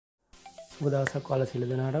උදවසක් ඔයාලා සියලු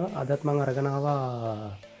දෙනාටම අදත් මම අරගෙන ආවා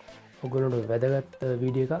ඔයගොල්ලන්ට වැදගත්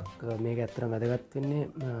වීඩියෝ එකක්. මේක ඇත්තටම වැදගත් වෙන්නේ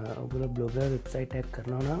ඔයගොල්ලෝ බ්ලොගර් වෙබ්සයිට් එකක්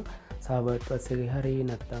කරනවා නම් සහ WordPress එකේ හරි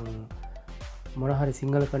නැත්නම් මොන හරි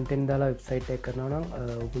සිංගල් කන්ටෙන්ට් දාලා වෙබ්සයිට් එකක් කරනවා නම්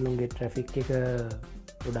ඔයගොල්ලන්ගේ ට්‍රැෆික් එක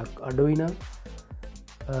ගොඩක් අඩුයි නම්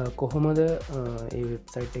කොහොමද ඒ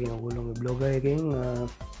වෙබ්සයිට් එකෙන් ඔයගොල්ලෝගේ බ්ලොග් එකෙන්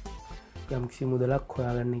යම්කිසි මුදලක්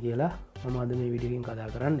හොයාගන්න කියලා මම අද මේ වීඩියෝ එකෙන් කතා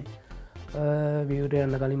කරන්නේ. වීඩියෝට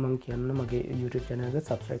යන්න කලින් මම කියන්න මගේ YouTube channel එක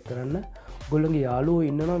subscribe කරන්න. ඔයගොල්ලෝගේ යාළුවෝ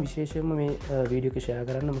ඉන්නවා විශේෂයෙන්ම මේ වීඩියෝ එක share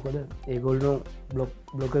කරන්න. මොකද ඒගොල්ලෝ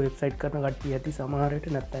බ්ලොග් වෙබ්සයිට් කරන කට්ටිය ඇති සමහර විට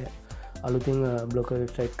නැත්නම් අලුතින් බ්ලොග්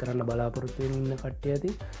වෙබ්සයිට් කරන්න බලාපොරොත්තු වෙන ඉන්න කට්ටිය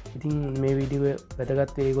ඇති. ඉතින් මේ වීඩියෝ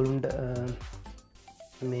වැදගත් වේ ඒගොල්ලන්ට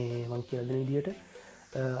මේ මම කියලා දෙන විදියට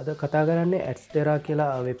අද කතා කරන්නේ Adsterra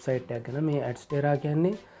කියලා වෙබ්සයිට් එකක් ගැන. මේ Adsterra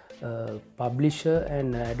කියන්නේ පබ්ලිෂර්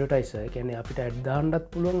and ඇඩ්වර්ටයිසර්. කියන්නේ අපිට ඇඩ් දාන්නත්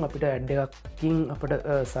පුළුවන්, අපිට ඇඩ් එකකින් අපිට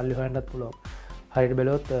සල්ලි හොයන්නත් පුළුවන්. හරියට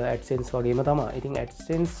බැලුවොත් Adsense වගේම තමයි. ඉතින්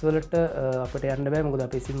Adsense වලට අපිට යන්න බෑ මොකද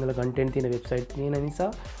අපේ සිංහල කන්ටෙන්ට් තියෙන වෙබ්සයිට් තියෙන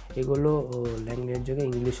නිසා. ඒගොල්ලෝ ලැන්ග්වේජ් එක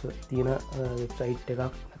ඉංග්‍රීසි තියෙන වෙබ්සයිට් එකක්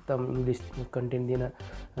නැත්නම් ඉංග්‍රීසි කන්ටෙන්ට් තියෙන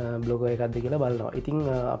බ්ලොග් එකක්ද කියලා බලනවා. ඉතින්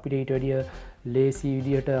අපිට ඊට වැඩිය ලේසි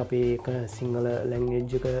විදියට අපේ සිංහල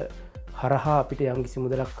ලැන්ග්වේජ් එක හරහා අපිට යම්කිසි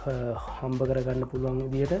මුදලක් හම්බ කරගන්න පුළුවන්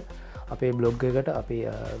විදියට අපේ බ්ලොග් එකට අපේ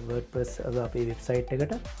WordPress අපේ වෙබ්සයිට්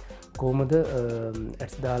එකට කොහොමද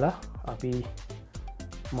ඇඩ්ස් දාලා අපි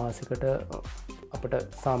මාසෙකට අපිට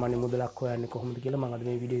සාමාන්‍ය මුදලක් හොයන්නේ කොහොමද කියලා මම අද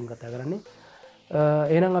මේ වීඩියෝ එකෙන් කතා කරන්නේ.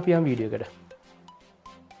 එහෙනම් අපි යමු වීඩියෝ එකට.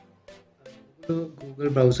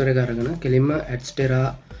 Google browser එක අරගෙන කෙලින්ම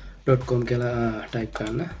adsterra.com කියලා ටයිප්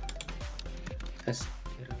කරන්න.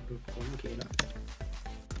 adsterra.com කියලා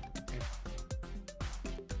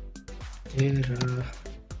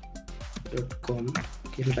adsterra.com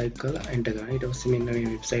කියලා ටයිප් කරලා එන්ටර් කරන්න. ඊට පස්සේ මෙන්න මේ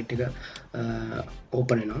වෙබ්සයිට් එක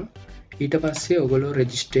ඕපන් වෙනවා. ඊට පස්සේ ඔයගොල්ලෝ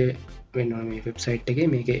රෙජිස්ටර් වෙන්න ඕනේ මේ වෙබ්සයිට් එකේ.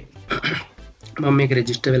 මේකේ මම මේක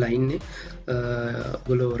රෙජිස්ටර් වෙලා ඉන්නේ.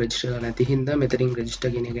 ඔයගොල්ලෝ රෙජිස්ටර් කරලා නැති හින්දා මෙතනින් රෙජිස්ටර්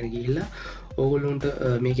කියන එක ගිහිල්ලා ඔයගොල්ලන්ට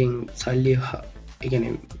මේකෙන් සල්ලි ඒ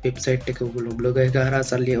කියන්නේ වෙබ්සයිට් එක ඔයගොල්ලෝ බ්ලොග් එක හරහා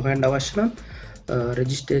සල්ලි හොයන්න අවශ්‍ය නම්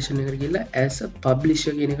රෙජිස්ට්‍රේෂන් එකට ගිහිල්ලා as a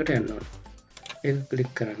publisher කියන එකට යන්න ඕනේ. ඒක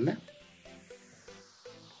ක්ලික් කරන්න.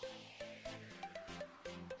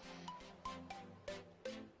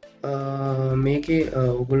 මේකේ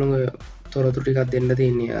ඔයගොල්ලෝ තොරතුරු ටිකක් දෙන්න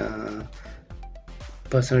තියෙන්නේ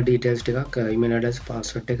personal details ටිකක් email address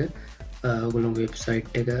password එක ඔයගොල්ලෝගේ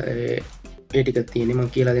වෙබ්සයිට් එක ඒ ටික තියෙන්නේ. මම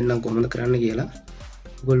කියලා දෙන්නම් කොහොමද කරන්න කියලා.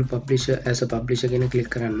 ඔයගොල්ලෝ publisher as a publisher කියන ක්ලික්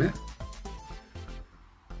කරන්න.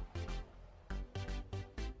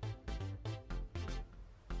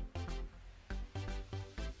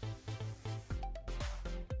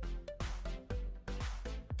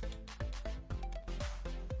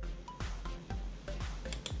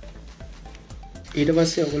 ඊට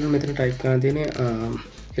පස්සේ ඔයගොල්ලෝ මෙතන ටයිප් කරන්න තියෙන්නේ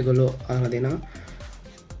ඒගොල්ලෝ අහලා දෙනවා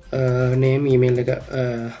name email එක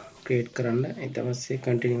create කරන්න. ඊට පස්සේ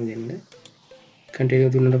continue දෙන්න. continue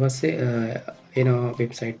දුන්නාට පස්සේ එනවා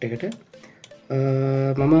වෙබ්සයිට් එකට.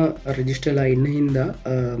 මම register ලා ඉන්න හින්දා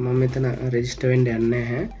මම මෙතන register වෙන්න යන්නේ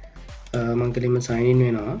නැහැ. මම කෙලින්ම sign in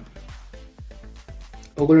වෙනවා.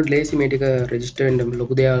 ඔයගොල්ලෝ ලේසි මේ ටික register වෙන්න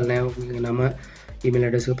ලොකු දෙයක් නෑ. ඔයගොල්ලෝගේ නම email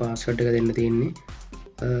address එක password එක දෙන්න තියෙන්නේ.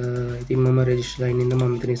 ඉතින් මම රෙජිස්ටර් ලයින් ඉඳන් මම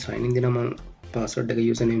මෙතන sign in දෙනවා. මම password එක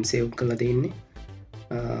username save කරලා තියෙන්නේ.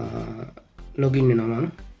 login වෙනවා මම.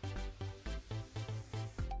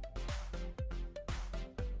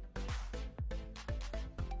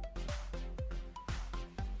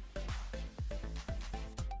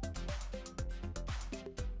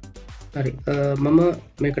 හරි මම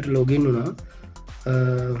මේකට login වුණා.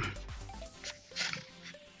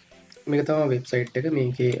 මේක තමයි වෙබ්සයිට් එක.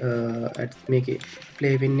 මේකේ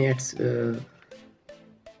play වෙන්නේ ads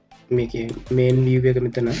මේකේ main view එක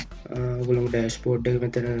මෙතන. ඔයගොල්ලෝගේ dashboard එක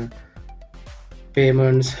මෙතන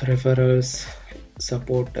payments referrals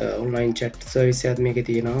support online chat service එකත් මේකේ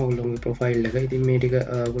තියෙනවා. ඔයගොල්ලෝගේ profile එක. ඉතින් මේ ටික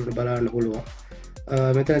ඔයගොල්ලෝ බලන්න පුළුවන්.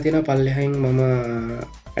 මෙතන තියෙනවා පල්ලෙහායින් මම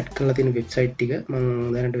add කරලා තියෙන වෙබ්සයිට් ටික. මම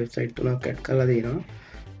දැනට වෙබ්සයිට් 3ක් add කරලා තියෙනවා.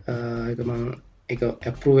 ඒක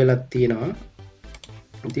approve වෙලක් තියෙනවා.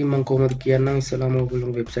 ඉතින් මම කොහොමද කියන්නම් ඉස්සෙල්ලාම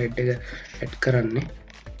ඔයගොල්ලෝ වෙබ්සයිට් එක ඇඩ් කරන්නේ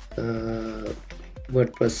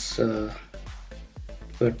WordPress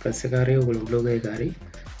එක හරි ඔයගොල්ලෝ බ්ලොග් එක හරි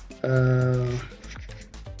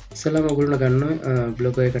ඉස්සෙල්ලාම ඔයගොල්ලෝ ගන්නවා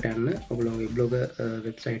බ්ලොග් එකට යන්න. ඔයගොල්ලෝගේ බ්ලොග්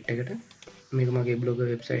වෙබ්සයිට් එකට. මේක මගේ බ්ලොග්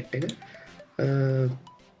වෙබ්සයිට් එක.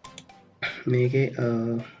 මේකේ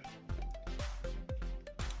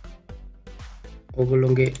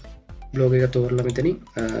ඔයගොල්ලෝගේ බ්ලොග් එක තෝරලා මෙතනින්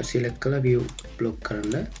select කරලා view blog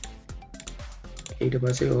කරන්න. ඊට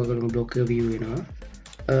පස්සේ ඔයගොල්ලෝ බ්ලොග් එක view වෙනවා.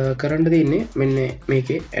 කරන්න දෙන්නේ මෙන්න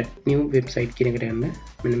මේකේ add new website කියන එකට යන්න.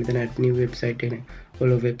 මෙන්න මෙතන add new website එන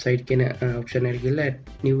ඔල website කියන option එකට ගිහලා add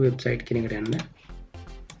new website කියන එකට යන්න.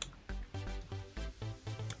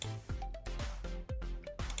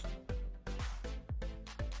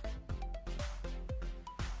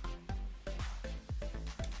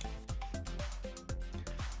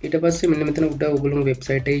 ඊට පස්සේ මෙන්න මෙතන උඩ ඔයගොල්ලෝ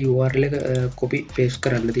වෙබ්සයිට් එකේ URL එක copy paste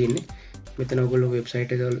කරන්න තියෙන්නේ. මෙතන ඔයගොල්ලෝ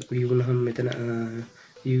වෙබ්සයිට් එක view වුණාම මෙතන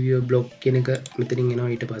view your blog කියන එක මෙතනින් එනවා.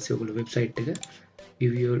 ඊට පස්සේ ඔයගොල්ලෝ වෙබ්සයිට් එක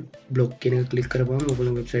view your blog කියන එක ක්ලික් කරපුවම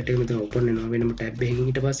ඔයගොල්ලෝ වෙබ්සයිට් එක මෙතන open වෙනවා වෙනම tab එකකින්.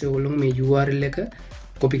 ඊට පස්සේ ඔයගොල්ලෝ මේ URL එක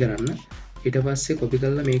copy කරන්න. ඊට පස්සේ copy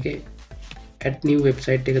කරලා මේකේ add new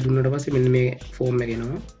website එක දුන්නාට පස්සේ මෙන්න මේ form එක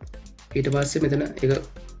එනවා. ඊට පස්සේ මෙතන ඒක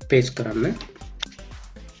paste කරන්න.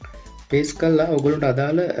 paste කරලා ඔයගොල්ලන්ට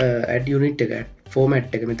අදාළ add unit එක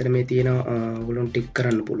format එක මෙතන මේ තියෙනවා. ඔයගොල්ලන්ට ටික්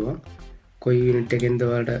කරන්න පුළුවන් කොයි unit එකෙන්ද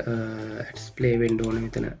ඔයාලට display වෙන්න ඕනේ.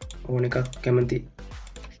 මෙතන ඕන එකක් කැමති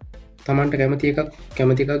තමන්ට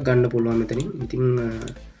කැමති එකක් ගන්න පුළුවන් මෙතනින්. ඉතින්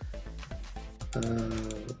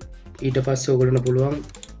ඊට පස්සේ ඔයගොල්ලන්ට පුළුවන්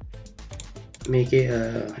මේකේ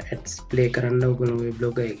ads play කරන්න ඔයගොල්ලෝගේ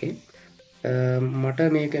blog එකේ.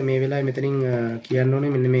 මට මේක මේ වෙලාවේ මෙතනින් කියන්න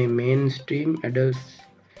ඕනේ මෙන්න මේ mainstream ads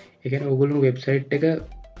එකන ඔගුලු වෙබ්සයිට් එක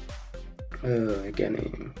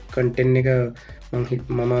කටෙන් එක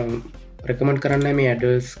මම රෙකමන්ඩ් කරන්න මේ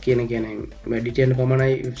ඇඩල්ස් කියන වැඩිටියන්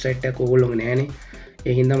පමණයි වෙබ්සයිට් එක ඔගොල්ලොග නෑන.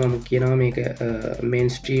 එහින්ද මම කියනවා මේක මේන්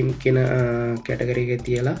ස්ට්‍රීම් කියන කැටගරි එක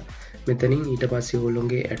තියලා මෙතනින් ඊට පස්සේ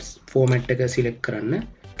ඔගොල්ලොන්ගේ ඇඩ්ස් ෆෝමැට් එක සිලෙක්ට් කරන්න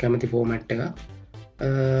කැමති ෆෝමැට් එක.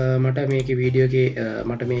 මට මේක වීඩියෝගේ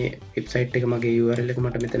මට මේ වෙබ්සයිට් එක මගේ URL එක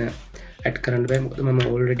මට මෙතන ඇඩ් කරන්න බෑ මොකද මම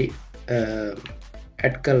ඔල්රෙඩි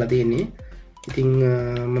ඇඩ් කරලා තියෙන්නේ. ඉතින්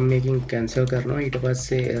මම මේකින් කැන්සල් කරනවා. ඊට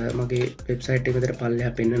පස්සේ මගේ වෙබ්සයිට් එක විතර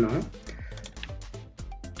පල්ලෙහා පෙන්නනවා.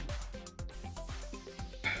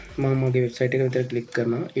 මම මගේ වෙබ්සයිට් එක විතර ක්ලික්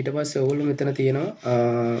කරනවා. ඊට පස්සේ ඔයගොල්ලෝ මෙතන තියෙනවා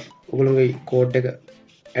ඔයගොල්ලෝගේ කෝඩ් එක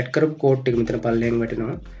ඇඩ් කරපු කෝඩ් එක මෙතන පල්ලෙහෙන්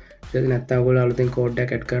වැටෙනවා. ඊට නැත්නම් ඔයගොල්ලෝ අලුතෙන් කෝඩ්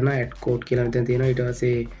එකක් ඇඩ් කරනවා. ඇඩ් කෝඩ් කියලා මෙතන තියෙනවා. ඊට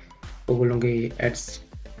පස්සේ ඔයගොල්ලෝගේ ඇඩ්ස්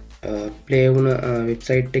ප්ලේ වුණ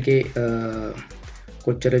වෙබ්සයිට් එකේ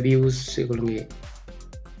කොච්චර views ඔයගොල්ලෝගේ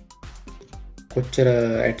කොච්චර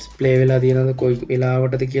ඇඩ්ස් ප්ලේ වෙලා තියෙනවද කොයි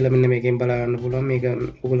වෙලාවටද කියලා මෙන්න මේකෙන් බලන්න පුළුවන්. මේක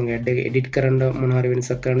ඔයගොල්ලෝගේ ඇඩ් එක එඩිට් කරන්න මොන හරි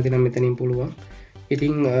වෙනසක් කරන්න තියෙනවා මෙතනින් පුළුවන්.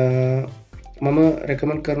 ඉතින් මම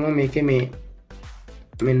රෙකමන්ඩ් කරනවා මේකේ මේ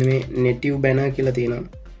මෙන්න මේ native banner කියලා තියෙනවා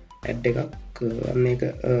ඇඩ් එකක්. අන්න ඒක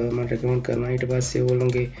මම රෙකමන්ඩ් කරනවා. ඊට පස්සේ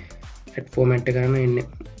ඔයගොල්ලෝගේ ඇඩ් ෆෝමැට් එක ගන්න එන්නේ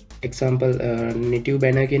example native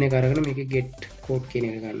banner කියන එක අරගෙන මේකේ get code කියන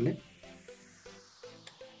එක ගන්න.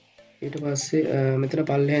 ඊට පස්සේ මෙතන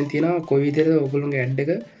පල්ලෙහෙන් තියෙනවා කොයි විදිහටද ඔයගොල්ලෝගේ ඇඩ්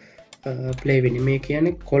එක ප්ලේ වෙන්නේ. මේ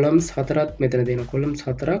කියන්නේ කොලම්ස් 4ක් මෙතන තියෙනවා. කොලම්ස්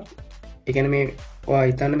 4ක්. ඒ කියන්නේ මේ ඔයා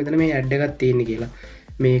හිතන්න මෙතන මේ ඇඩ් එකක් තියෙන්නේ කියලා.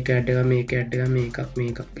 මේක ඇඩ් එක මේක ඇඩ් එක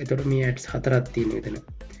මේකක්. එතකොට මේ ඇඩ්ස් 4ක් තියෙනවා මෙතන.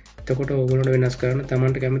 එතකොට ඔයගොල්ලන්ට වෙනස් කරන්න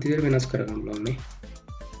තමන්ට කැමති විදිහට වෙනස් කරගන්න පුළුවන් මේ.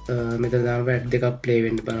 මෙතන දාන ඇඩ් දෙකක් ප්ලේ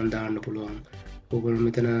වෙන්න බලන්න දාන්න පුළුවන්. ඔයගොල්ලෝ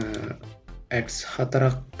මෙතන ඇඩ්ස්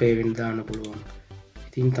 4ක් ප්ලේ වෙන්න දාන්න පුළුවන්.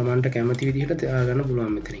 ඉතින් තමන්ට කැමති විදිහට දාගන්න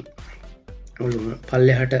පුළුවන් මෙතනින්.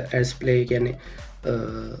 පල්ලෙහාට ඇඩ්ස් ප්ලේ කියන්නේ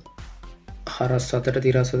හරස් 7ට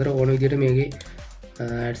තිරස් 4 ඕන විදිහට මේකේ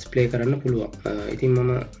ඇඩ්ස් ප්ලේ කරන්න පුළුවන්. ඉතින්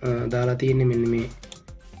මම දාලා තියෙන්නේ මෙන්න මේ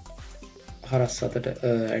හරස් 7ට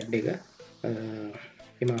ඇඩ් එක.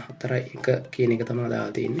 එම 4.1 කියන එක තමයි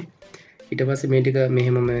දාලා තියෙන්නේ. ඊට පස්සේ මේ ටික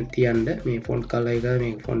මෙහෙමම තියන්න මේ ෆොන්ට් කලර් එක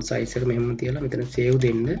මේ ෆොන්ට් සයිස් එක මෙහෙම තියලා මෙතන සේව්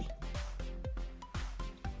දෙන්න.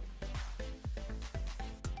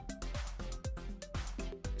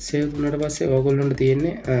 සේව් දුන්නාට පස්සේ ඔයගොල්ලන්ට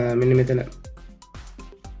තියෙන්නේ මෙන්න මෙතන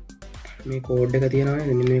මේ කෝඩ් එක තියෙනවා.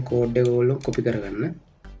 මෙන්න මේ කෝඩ් එක ඔයගොල්ලෝ කොපි කරගන්න.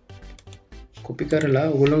 කොපි කරලා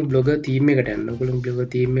ඔයගොල්ලෝ බ්ලොගර් තීම් එකට යන්න. ඔයගොල්ලෝ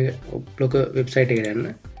බ්ලොගර් තීම් එක බ්ලොගර් වෙබ්සයිට් එකට යන්න.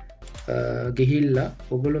 ගිහිල්ලා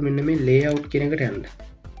ඔයගොල්ලෝ මෙන්න මේ ලේඅවුට් කියන එකට යන්න.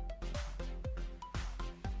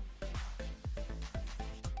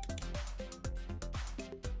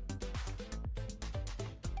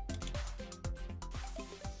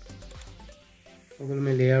 ඔයගොල්ලෝ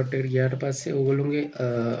මේ ලේඅවුට් එකට ගියාට පස්සේ ඔයගොල්ලෝගේ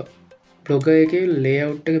බ්ලොගර් එකේ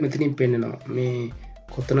ලේඅවුට් එක මෙතනින් පෙන්නනවා. මේ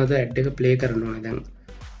කොතනද ඇඩ් එක ප්ලේ කරන්න ඕනේ. දැන්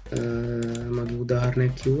මගේ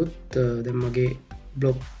උදාහරණයක් කිව්වොත් දැන් මගේ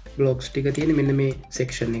බ්ලොග්ස් ටික තියෙන්නේ මෙන්න මේ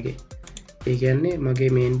සෙක්ෂන් එකේ. ඒ කියන්නේ මගේ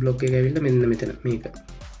මේන් බ්ලොග් එක ඇවිල්ලා මෙන්න මෙතන මේක.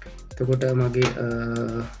 එතකොට මගේ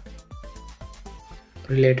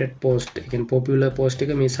related post ඒ කියන්නේ popular post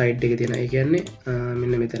එක මේ site එකේ තියෙනවා. ඒ කියන්නේ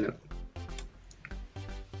මෙන්න මෙතන.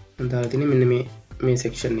 මම දාලා තියෙන්නේ මෙන්න මේ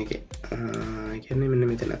section එකේ. ඒ කියන්නේ මෙන්න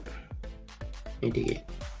මෙතන. මේ ටිකේ.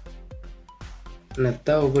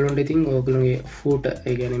 නැත්නම් ඔයගොල්ලන්ට ඉතින් ඔයගොල්ලෝගේ footer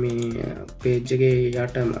ඒ කියන්නේ මේ page එකේ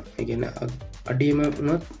යටම ඒ කියන්නේ අඩියම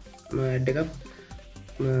වුණත් ඇඩ් එකක්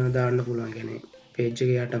දාන්න පුළුවන් ගැන පේජ් එක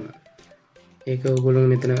යටම ඒක ඔගොල්ලෝ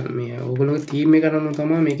මෙතන මේ ඔගොල්ලෝ තීම් එක කරන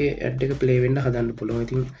තමයි මේක ඇඩ් එක ප්ලේ වෙන්න හදන්න පුළුවන්.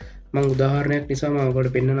 ඉතින් මම උදාහරණයක් නිසා මම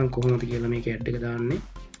ඔයගොල්ලෝ පෙන්නනම් කොහොමද කියලා මේක ඇඩ් එක දාන්නේ.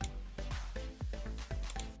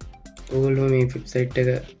 ඔගොල්ලෝ මේ වෙබ්සයිට් එක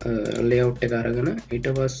ලේඅවුට් එක අරගෙන ඊට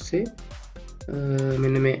පස්සේ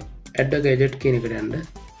මෙන්න මේ ඇඩ් a gadget කියන එකට යන්න.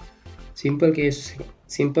 සිම්පල් කේස්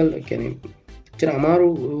සිම්පල් කියන්නේ එච්චර අමාරු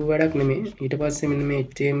වැඩක් නෙමෙයි. ඊට පස්සේ මෙන්න මේ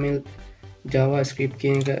HTML JavaScript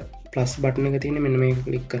කියන එක ප්ලස් බටන් එක තියෙන මෙන්න මේක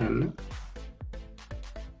ක්ලික් කරන්න.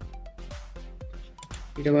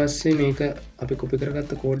 ඊට පස්සේ මේක අපි කොපි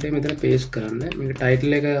කරගත්ත කෝඩ් එක මෙතන පේස්ට් කරන්න. මේක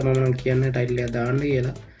ටයිටල් එක මම නම් කියන්නේ ටයිටල් එක දාන්න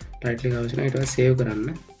කියලා. ටයිටල් එක අවශ්‍ය නැහැ. ඊට පස්සේ සේව් කරන්න.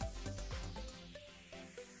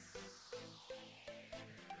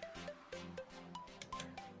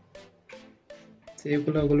 සේව්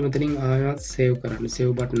කළා ඔයගොල්ලෝ මෙතනින් ආයෙත් සේව් කරන්න. සේව්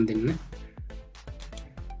බටන් දෙන්න.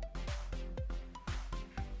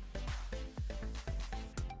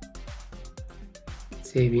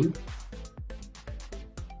 සේවින්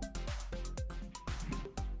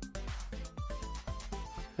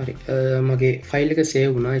හරි මගේ ෆයිල් එක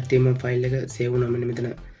සේව් වුණා. HTML ෆයිල් එක සේව් වුණා. මෙන්න මෙතන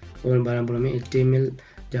ඔයගොල්ලෝ බලන්න පුළුවන් මේ HTML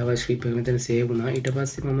JavaScript එක මෙතන සේව් වුණා. ඊට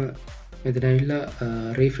පස්සේ මම මෙතන ඇවිල්ලා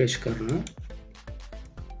රිෆ්‍රෙෂ් කරනවා.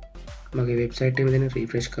 මගේ වෙබ්සයිට් එක මෙතන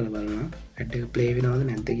රිෆ්‍රෙෂ් කරලා බලනවා ඇඩ් එක ප්ලේ වෙනවද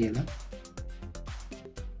නැද්ද කියලා.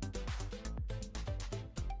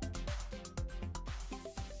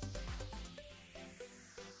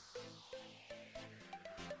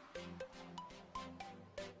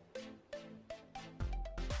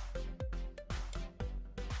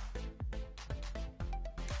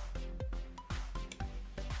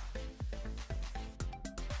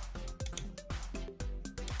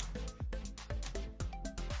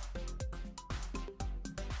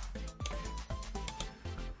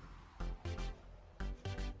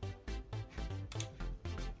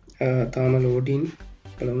 තාම ලෝඩින්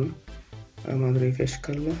බලමු. මම රිෆ්‍රෙෂ්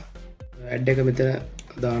කරලා ඇඩ් එක මෙතන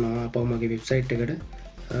දානවා අපව මගේ වෙබ්සයිට් එකට.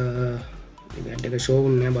 ඇඩ් එක ෂෝ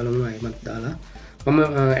වුන්නේ නැහැ. බලමු ආයෙමත් දාලා මම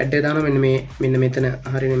ඇඩ් එක දානවා මෙන්න මෙතන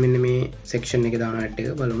හරිනේ මෙන්න මේ සෙක්ෂන් එකේ දානවා ඇඩ්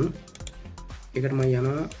එක. බලමු. ඒකට මම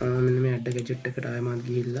යනවා මෙන්න මේ ඇඩ් gadget එකට ආයෙමත්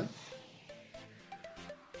ගිහිල්ලා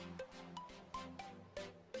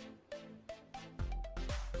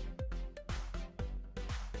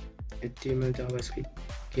HTML JavaScript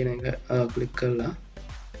කියන එක ක්ලික් කරලා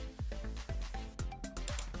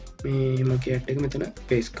මේ මගේ ඇඩ් එක මෙතන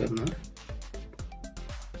පේස්ට් කරනවා.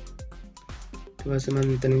 ඊට පස්සේ මම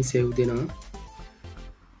මෙතනින් සේව් දෙනවා.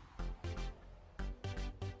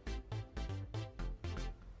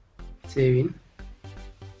 සේවින්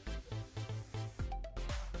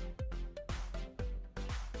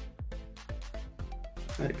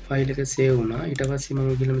හරි ෆයිල් එක සේව් වුණා. ඊට පස්සේ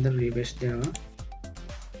මම ගිහලා මෙතන රිෆ්‍රෙෂ් දෙනවා.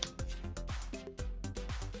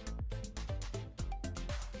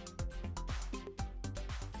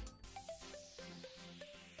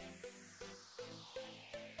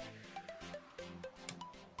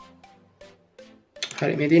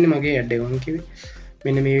 හරි මේ තියෙන්නේ මගේ ඇඩ් එක. මම කිව්වේ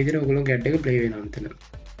මෙන්න මේ විදිහට ඔයගොල්ලෝගේ ඇඩ් එක ප්ලේ වෙනවා මෙතන.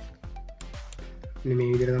 මෙන්න මේ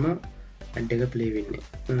විදිහට තමයි ඇඩ් එක ප්ලේ වෙන්නේ.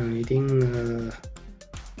 ඉතින්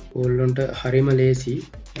ඕගොල්ලොන්ට හරිම ලේසි.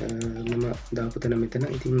 මම දාපු තැන මෙතන.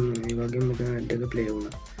 ඉතින් ඒ වගේම මෙතන ඇඩ් එක ප්ලේ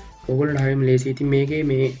වුණා. ඔයගොල්ලන්ට හරිම ලේසි. ඉතින් මේකේ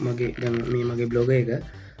මේ මගේ බ්ලොග් එක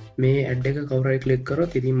මේ ඇඩ් එක කවුරු හරි ක්ලික්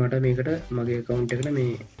කරොත් ඉතින් මට මේකට මගේ account එකට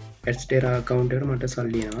මේ Adsterra account එකට මට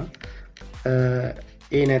සල්ලි එනවා.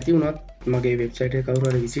 ඒ නැති වුණත් මගේ වෙබ්සයිට් එක කවුරු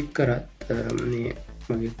හරි විසිට් කරත් මේ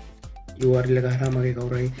මගේ URL එක හරහා මගේ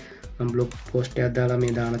කවුරු හරි මම බ්ලොග් පෝස්ට් එකක් දාලා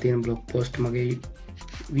මේ දාන තියෙන බ්ලොග් පෝස්ට් මගේ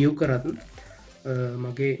view කරත්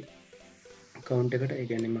මගේ account එකට ඒ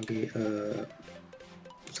කියන්නේ මගේ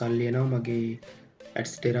සල්ලි එනවා මගේ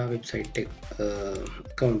Adsterra වෙබ්සයිට් එක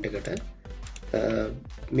account එකට.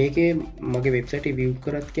 මේකේ මගේ වෙබ්සයිට් එක view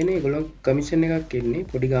කරත් කියන්නේ ඒගොල්ලෝ කමිෂන් එකක් එන්නේ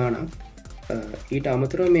පොඩි ගාණක්. ඊට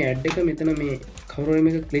අමතරව මේ ඇඩ් එක මෙතන මේ කවුරු හරි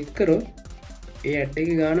මේක ක්ලික් කරොත් ඒ ඇඩ්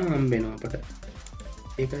එකේ ගාණ හම්බ වෙනවා අපට.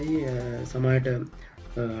 ඒකයි සමහරට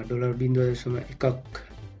 $0.1ක්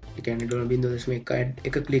ඒ කියන්නේ $0.1 ඇඩ්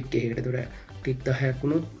එක ක්ලික් එකකට. ඒතර ක්ලික් 10ක්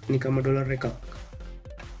වුණොත් නිකම්ම $1.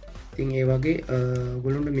 ඉතින් ඒ වගේ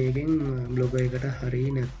ඔයගොල්ලන්ට මේකෙන් බ්ලොග් එකකට හරි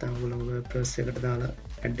නැත්නම් ඔයගොල්ලෝ WordPress එකට දාලා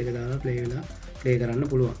ඇඩ් එක දාලා ප්ලේ කරන්න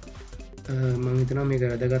පුළුවන්. මම හිතනවා මේක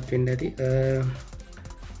වැදගත් වෙන්න ඇති.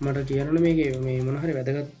 මට කියන්න මේක මේ මොන හරි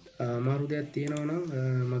වැදගත් අමාරු දෙයක් තියෙනවා නම්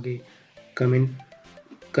මගේ කමෙන්ට්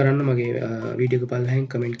කරන්න. මගේ වීඩියෝ එක පල්ලෙහින්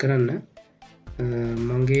කමෙන්ට් කරන්න.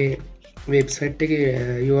 මගේ වෙබ්සයිට් එකේ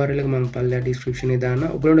URL එක මම පල්ලෙහා ඩිස්ක්‍රිප්ෂන් එකේ දාන්න.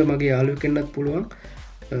 ඔයගොල්ලන්ට මගේ යාළුවෙක් වෙන්නත් පුළුවන්.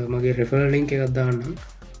 මගේ රෙෆරල් ලින්ක් එකක් දාන්නම්.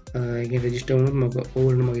 ඒ රෙජිස්ටර් වුණොත් මම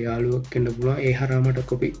ඕගොල්ලෝ මගේ යාළුවෙක් වෙන්න පුළුවන්. ඒ හරහා මට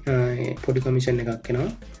කොපි පොඩි කමිෂන් එකක් එනවා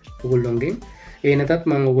ඕගොල්ලොන්ගෙන්. ඒ නැතත්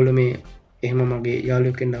මම ඕගොල්ලෝ මේ එහෙම මගේ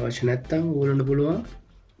යාළුවෙක් වෙන්න අවශ්‍ය නැත්නම් ඕගොල්ලන්ට පුළුවන්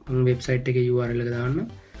මම වෙබ්සයිට් එකේ URL එක දාන්න.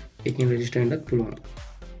 ඒකෙන් රෙජිස්ටර් වෙන්නත් පුළුවන්.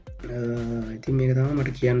 ඉතින් මේක තමයි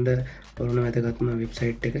මට කියන්න ඕන වැදගත්ම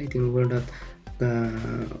වෙබ්සයිට් එක. ඉතින් ඕගොල්ලන්ටත්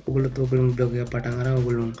ඔගොල්ලොත් ඔයගොල්ලෝ බ්ලොග් එක පටන් අරන්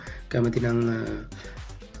ඔයගොල්ලෝ කැමති නම්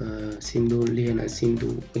සින්දු ලියන සින්දු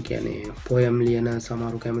කියන්නේ පොයම් ලියන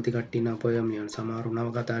සමහරු කැමති කට්ටිය ඉන්නවා පොයම් ලියන සමහරු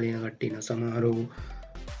නවකතා ලියන කට්ටිය ඉන්නවා සමහරු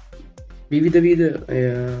විවිධ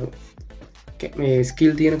මේ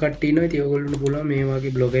ස්කිල් තියෙන කට්ටිය ඉන්නවා. ඉතින් ඔයගොල්ලන්ට පුළුවන් මේ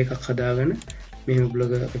වගේ බ්ලොග් එකක් හදාගෙන මේ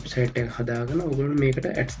බ්ලොග් වෙබ්සයිට් එකක් හදාගෙන ඔයගොල්ලෝ මේකට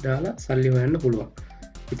ඇඩ්ස් දාලා සල්ලි හොයන්න පුළුවන්.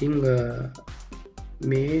 ඉතින්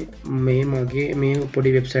මේ මගේ මේ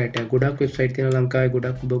පොඩි වෙබ්සයිට් එක ගොඩක් වෙබ්සයිට් තියෙන ලංකාවේ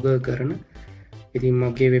ගොඩක් බ්ලොග් කරන. ඉතින්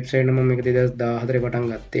මගේ වෙබ්සයිට් එක මම මේක 2014 පටන්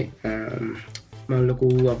ගත්තේ. මම ලොකු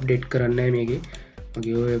අප්ඩේට් කරන්නේ නැහැ මේකේ.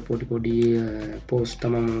 මගේ ඔය පොඩි පෝස්ට්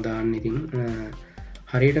තමයි මම දාන්නේ. ඉතින්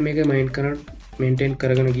හරියට මේක මේන්ටේන්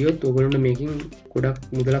කරගෙන ගියොත් ඔයගොල්ලන්ට මේකෙන් ගොඩක්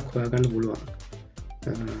මුදලක් හොයාගන්න පුළුවන්.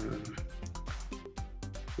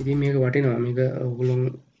 ඉතින් මේක වටිනවා. මේක ඔයගොල්ලෝ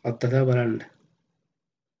අත්දැක බලන්න.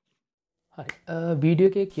 හරි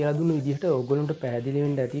වීඩියෝ එකේ කියලා දුන්න විදිහට ඔයගොල්ලන්ට පැහැදිලි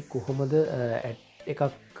වෙන්න ඇති කොහොමද ඇඩ් එකක්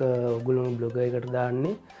ඔයගොල්ලෝ බ්ලොග් එකට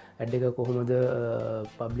දාන්නේ ඇඩ් එක කොහොමද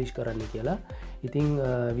පබ්ලිෂ් කරන්න කියලා. ඉතින්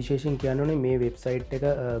විශේෂයෙන් කියන්න ඕනේ මේ වෙබ්සයිට් එක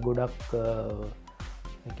ගොඩක්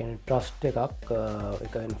ට්‍රස්ට් එකක්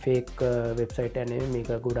ෆේක් වෙබ්සයිට් එක නෙවෙයි. මේක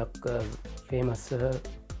ගොඩක් ෆේමස්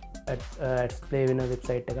ඇඩ්ස් ප්ලේ වෙන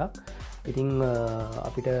වෙබ්සයිට් එකක්. ඉතින්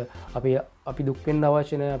අපිට අපි දුක්ෙන්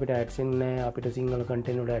අවශ්‍යනය අපිට ඇඩ්සෙන් අපිට සිංහල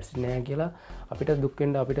කටෙන්ට ඇඩ්සි නෑ කියලා අපිට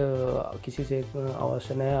දුක්කෙන්ට අපිට කිසිසේ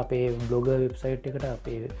අවශ්‍යනය අපේ බ්ලොග වෙබ්සයිට් එකට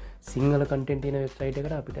අපේ සිංහල කටෙන්ටින වෙබ්සයිට්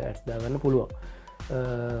එකට අපිට ඇඩ්ස් දාගන්න පුළුවන්.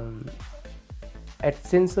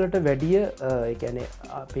 ඇඩ්සෙන්සලට වැඩිය එකන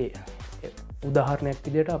අපේ උදාහරණයක්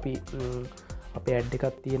විදියට අපි අපේ ඇඩ් එකක්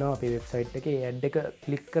තියෙනවා අපේ වෙබ්සයිට් එක ඇඩ් එක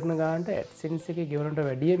කලික් කරන ගාන්ට ඇඩ්සෙන්ස් එක ගෙවනට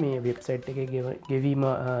වැඩිය මේ වෙබ්සයිට් එක ගෙවීම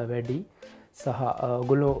වැඩි සහ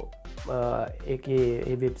ගොලෝ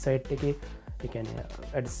ඒ වෙබ්සයිට් එක එකන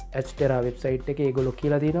ඇස්ටෙරා වෙබ්සයිට් එක ගොලො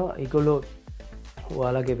කියලා දිනවා ඉගොලෝ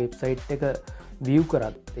වාලාගේ වෙබ්සයිට් එක විය්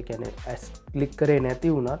කරත් එකන ඇස් කලික් කරේ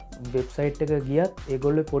නැති වුණත් වෙබ්සයිට් එක ගියත්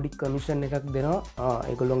ඒගොල්ල පොඩි කමිෂන් එකක් දෙනවා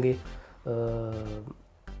ඒගොල්ලොන්ගේ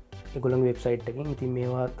එගොළන් වෙබ්සයිට් එකින්. ඉතින්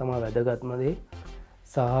මේවා තමා වැදගත්මදේ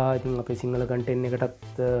සහ ඉතින් අපේ සිංහල කටෙන්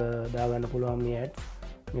එකටත් දාගන්න පුළුවන් මේ ඇඩ්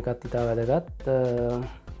මේකත් ඉතා වැදගත්.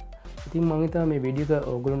 ඉතින් මං හිතා මේ වීඩියෝ එක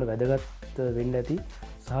ඔයගොල්ලන්ට වැදගත් වෙන්න ඇති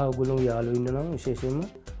සහ ඔයගොල්ලෝ යාළුවෝ ඉන්නවා විශේෂයෙන්ම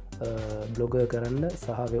බ්ලොග් කරන්න සහ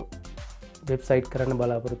වෙබ්සයිට් කරන්න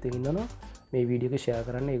බලාපොරොත්තු වෙනවා මේ වීඩියෝ එක ෂෙයා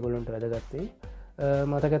කරන්න ඒගොල්ලන්ට වැදගත් වෙයි.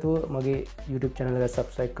 මතකතුව මගේ YouTube channel එක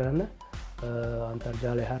subscribe කරන්න.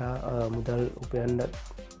 අන්තර්ජාලය හරහා මුදල් උපයන්න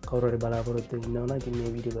කවුරුහරි බලාපොරොත්තු ඉන්නවනම් ඉතින්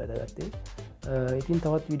මේ වීඩියෝ වැදගත් වෙයි. ඉතින්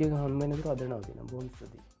තවත් වීඩියෝ එකක් හම්බ වෙනකොට අද නවතිනවා. බොහොම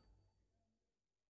ස්තුතියි.